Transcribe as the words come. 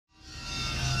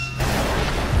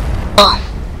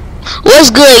What's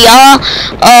good, y'all?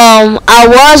 I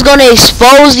was gonna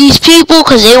expose these people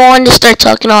because they wanted to start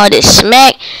talking all this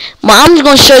smack, but I'm just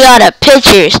gonna show y'all the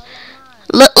pictures.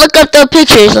 Look up the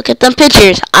pictures. Look at them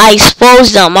pictures. I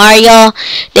exposed them. Alright, y'all.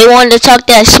 They wanted to talk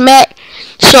that smack,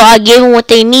 so I gave them what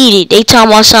they needed. They talking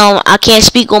about something. I can't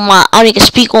speak on my. I only can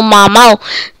speak on my mouth.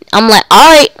 I'm like,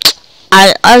 alright.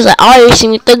 I was like, alright, see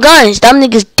me with the guns. Them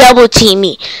niggas double team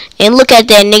me. And look at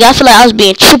that, nigga. I feel like I was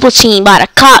being triple teamed by the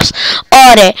cops.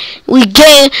 All that. We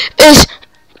gang. It's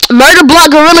murder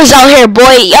block gorillas out here,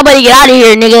 boy. Y'all better get out of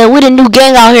here, nigga. We the new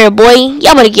gang out here, boy.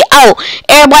 Y'all better get out.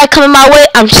 Everybody coming my way,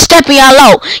 I'm stepping y'all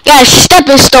out. Y'all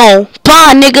stepping stone.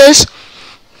 Bye, niggas.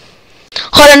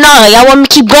 Hold on, nah. Y'all want me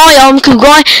to keep going? Y'all want me to keep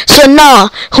going? So, nah.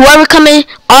 Whoever coming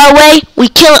our way, we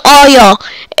killing all y'all.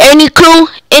 Any crew,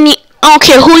 I don't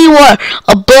care who you are.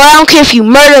 A boy, I don't care if you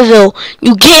Murderville.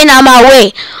 You getting out my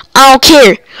way. I don't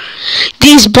care.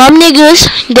 These bum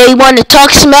niggas, they want to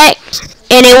talk smack.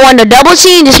 And they want to double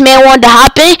team. This man wanted to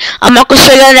hop in. I'm not going to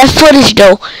show y'all that footage,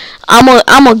 though. I'm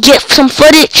gonna get some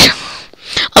footage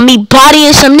of me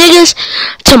bodying some niggas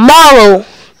tomorrow.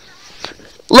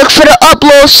 Look for the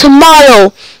uploads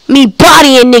tomorrow. Me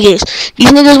bodying niggas.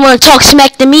 These niggas want to talk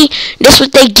smack to me. This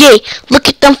what they get. Look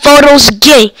at them photos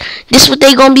again. This what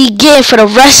they gonna be getting for the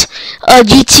rest of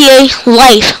GTA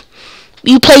life.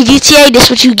 You play GTA, this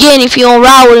what you getting if you don't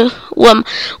ride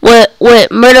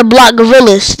with murder block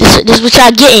gorillas. This what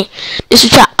y'all getting. This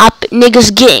what y'all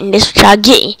niggas getting. This what y'all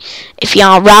getting if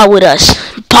y'all don't ride with us.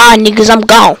 Bye, niggas. I'm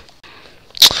gone.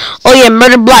 Oh yeah,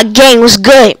 murder block gang was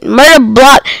good. Murder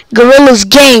block gorillas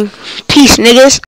gang. Peace, niggas.